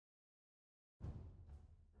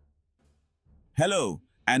Hello,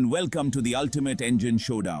 and welcome to the Ultimate Engine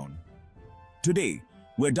Showdown. Today,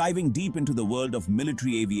 we're diving deep into the world of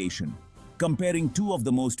military aviation, comparing two of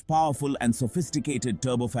the most powerful and sophisticated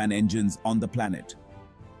turbofan engines on the planet.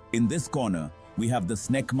 In this corner, we have the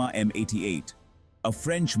Snecma M88, a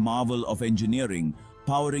French marvel of engineering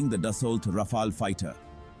powering the Dassault Rafale fighter.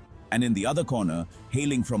 And in the other corner,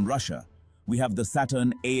 hailing from Russia, we have the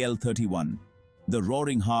Saturn AL-31, the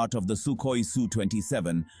roaring heart of the Sukhoi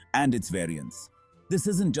Su-27 and its variants. This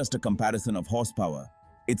isn't just a comparison of horsepower,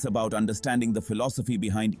 it's about understanding the philosophy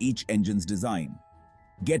behind each engine's design.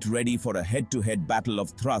 Get ready for a head-to-head battle of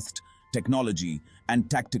thrust, technology, and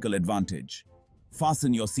tactical advantage.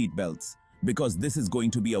 Fasten your seatbelts, because this is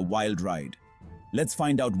going to be a wild ride. Let's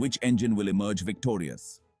find out which engine will emerge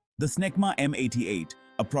victorious. The Snecma M88,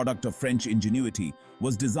 a product of French ingenuity,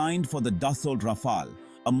 was designed for the Dassault Rafale,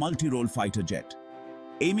 a multi-role fighter jet.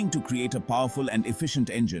 Aiming to create a powerful and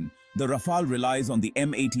efficient engine, the Rafale relies on the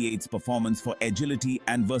M88's performance for agility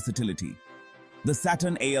and versatility. The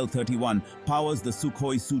Saturn AL-31 powers the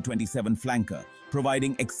Sukhoi Su-27 flanker,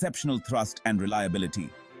 providing exceptional thrust and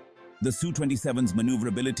reliability. The Su-27's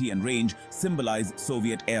maneuverability and range symbolize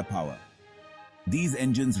Soviet air power. These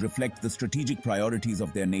engines reflect the strategic priorities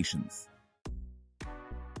of their nations.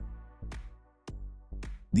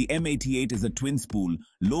 The M88 is a twin-spool,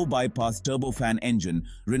 low-bypass turbofan engine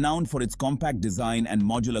renowned for its compact design and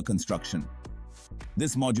modular construction.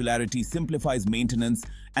 This modularity simplifies maintenance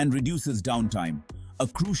and reduces downtime, a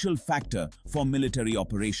crucial factor for military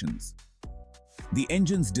operations. The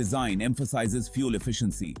engine's design emphasizes fuel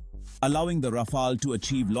efficiency, allowing the Rafale to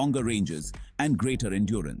achieve longer ranges and greater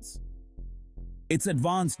endurance. Its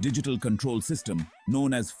advanced digital control system,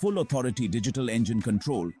 known as Full Authority Digital Engine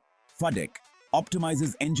Control, FADEC,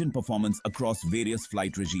 optimizes engine performance across various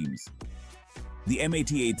flight regimes. The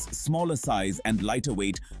M88's smaller size and lighter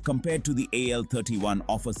weight compared to the AL-31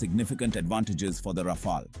 offer significant advantages for the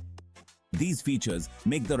Rafale. These features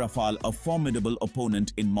make the Rafale a formidable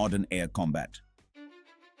opponent in modern air combat.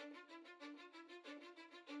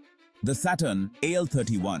 The Saturn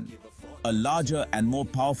AL-31, a larger and more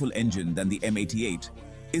powerful engine than the M88,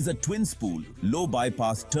 is a twin-spool,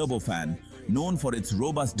 low-bypass turbofan known for its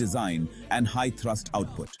robust design and high thrust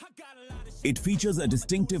output. It features a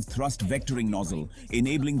distinctive thrust vectoring nozzle,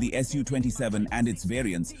 enabling the Su-27 and its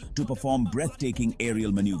variants to perform breathtaking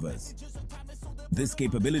aerial maneuvers. This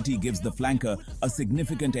capability gives the flanker a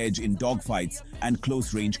significant edge in dogfights and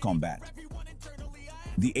close-range combat.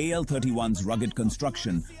 The AL-31's rugged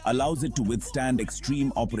construction allows it to withstand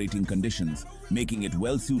extreme operating conditions, making it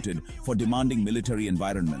well-suited for demanding military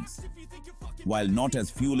environments. While not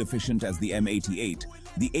as fuel-efficient as the M88,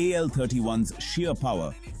 the AL-31's sheer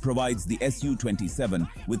power provides the Su-27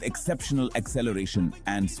 with exceptional acceleration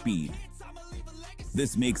and speed.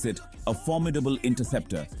 This makes it a formidable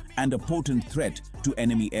interceptor and a potent threat to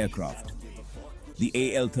enemy aircraft.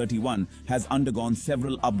 The AL-31 has undergone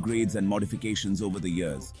several upgrades and modifications over the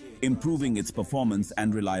years, improving its performance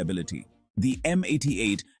and reliability. The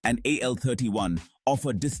M88 and AL-31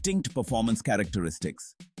 offer distinct performance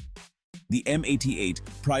characteristics. The M88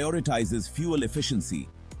 prioritizes fuel efficiency,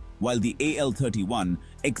 while the AL-31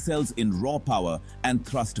 excels in raw power and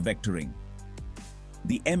thrust vectoring.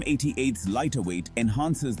 The M88's lighter weight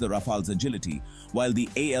enhances the Rafale's agility, while the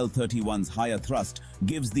AL-31's higher thrust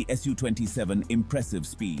gives the Su-27 impressive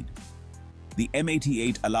speed. The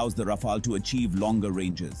M88 allows the Rafale to achieve longer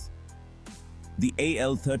ranges. The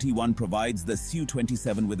AL-31 provides the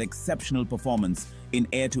Su-27 with exceptional performance in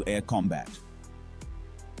air-to-air combat.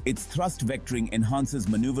 Its thrust vectoring enhances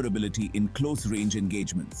maneuverability in close-range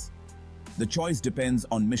engagements. The choice depends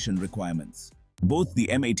on mission requirements. Both the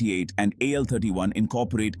M88 and AL-31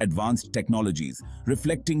 incorporate advanced technologies,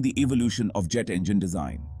 reflecting the evolution of jet engine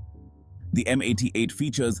design. The M88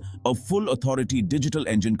 features a full-authority digital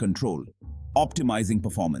engine control, optimizing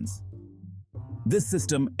performance. This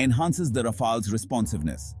system enhances the Rafale's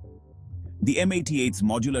responsiveness. The M88's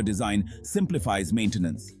modular design simplifies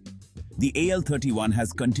maintenance. The AL-31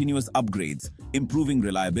 has continuous upgrades, improving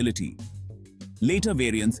reliability. Later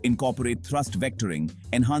variants incorporate thrust vectoring,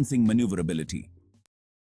 enhancing maneuverability.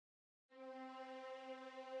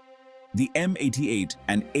 The M88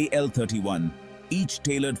 and AL-31, each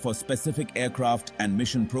tailored for specific aircraft and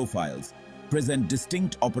mission profiles, present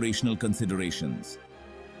distinct operational considerations.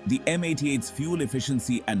 The M88's fuel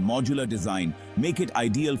efficiency and modular design make it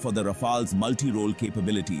ideal for the Rafale's multi-role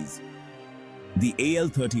capabilities. The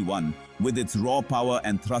AL-31, with its raw power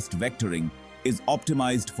and thrust vectoring, is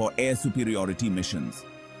optimized for air superiority missions.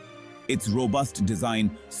 Its robust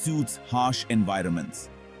design suits harsh environments.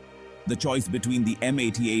 The choice between the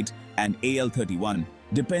M88 and AL-31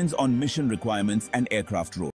 depends on mission requirements and aircraft role.